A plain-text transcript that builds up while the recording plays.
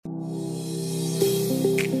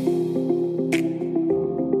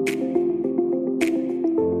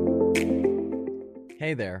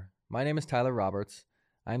Hey there, my name is Tyler Roberts.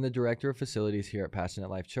 I am the Director of Facilities here at Passionate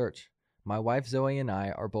Life Church. My wife Zoe and I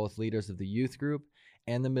are both leaders of the youth group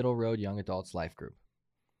and the Middle Road Young Adults Life Group.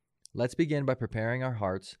 Let's begin by preparing our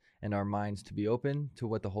hearts and our minds to be open to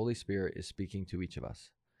what the Holy Spirit is speaking to each of us.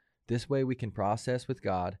 This way we can process with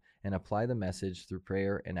God and apply the message through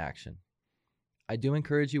prayer and action. I do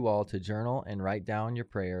encourage you all to journal and write down your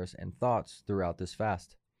prayers and thoughts throughout this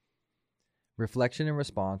fast. Reflection and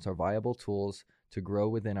response are viable tools to grow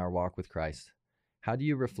within our walk with Christ. How do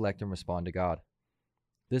you reflect and respond to God?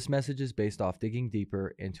 This message is based off digging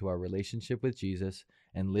deeper into our relationship with Jesus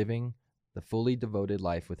and living the fully devoted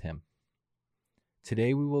life with Him.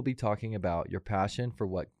 Today we will be talking about your passion for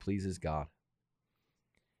what pleases God.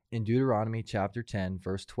 In Deuteronomy chapter 10,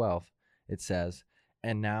 verse 12, it says,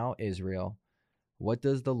 "And now, Israel, what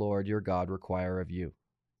does the Lord your God require of you?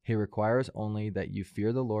 He requires only that you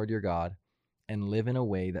fear the Lord your God and live in a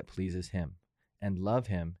way that pleases Him, and love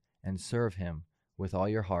Him and serve Him with all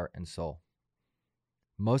your heart and soul."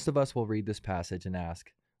 Most of us will read this passage and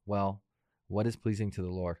ask, well, what is pleasing to the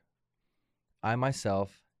Lord? I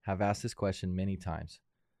myself have asked this question many times.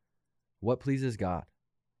 What pleases God?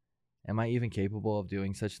 Am I even capable of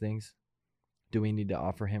doing such things? Do we need to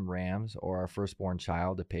offer Him rams or our firstborn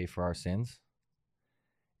child to pay for our sins?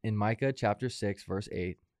 In Micah chapter 6, verse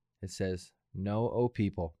 8, it says, "Know, O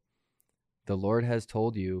people, the Lord has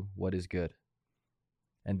told you what is good,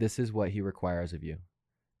 and this is what He requires of you,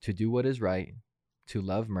 to do what is right, to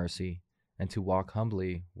love mercy, and to walk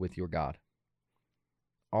humbly with your God."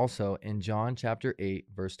 Also, in John chapter 8,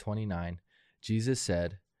 verse 29, Jesus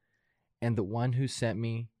said, "And the one who sent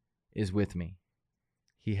me is with me.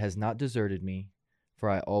 He has not deserted me, for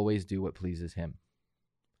I always do what pleases Him."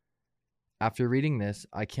 After reading this,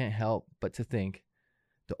 I can't help but to think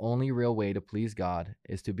the only real way to please God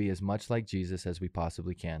is to be as much like Jesus as we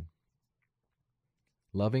possibly can.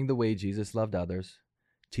 Loving the way Jesus loved others,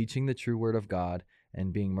 teaching the true word of God,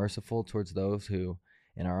 and being merciful towards those who,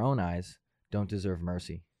 in our own eyes, don't deserve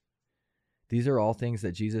mercy. These are all things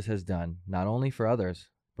that Jesus has done, not only for others,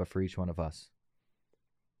 but for each one of us.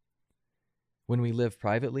 When we live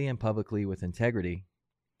privately and publicly with integrity,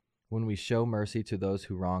 when we show mercy to those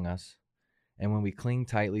who wrong us, and when we cling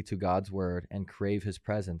tightly to God's word and crave His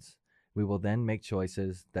presence, we will then make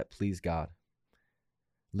choices that please God.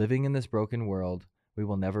 Living in this broken world, we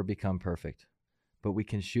will never become perfect, but we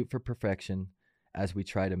can shoot for perfection as we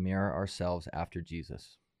try to mirror ourselves after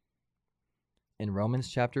Jesus. In Romans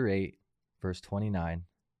chapter 8, verse 29,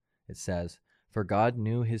 it says, "For God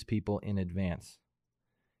knew His people in advance.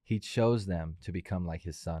 He chose them to become like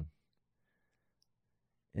His Son."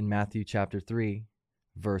 In Matthew chapter 3,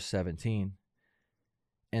 verse 17,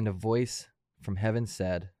 "And a voice from heaven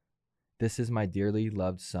said, 'This is my dearly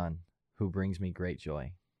loved Son, who brings me great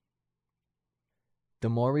joy.'" The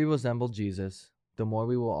more we resemble Jesus, the more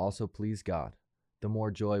we will also please God, the more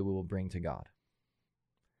joy we will bring to God.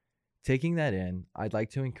 Taking that in, I'd like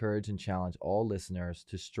to encourage and challenge all listeners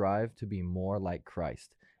to strive to be more like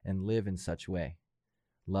Christ and live in such way,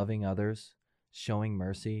 loving others, showing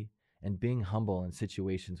mercy, and being humble in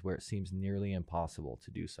situations where it seems nearly impossible to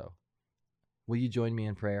do so. Will you join me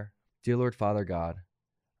in prayer? Dear Lord Father God,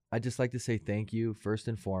 I'd just like to say thank you first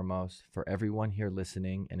and foremost for everyone here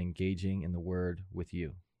listening and engaging in the Word with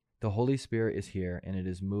you. The Holy Spirit is here and it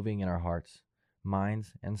is moving in our hearts,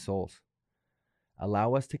 minds, and souls.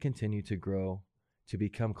 Allow us to continue to grow, to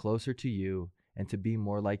become closer to you, and to be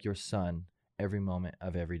more like your Son every moment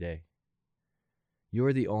of every day. You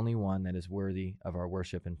are the only one that is worthy of our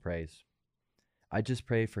worship and praise. I just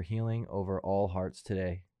pray for healing over all hearts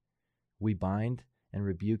today. We bind and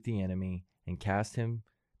rebuke the enemy and cast him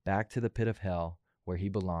back to the pit of hell where he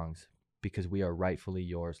belongs, because we are rightfully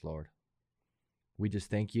yours, Lord. We just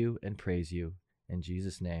thank you and praise you. In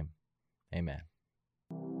Jesus' name, amen.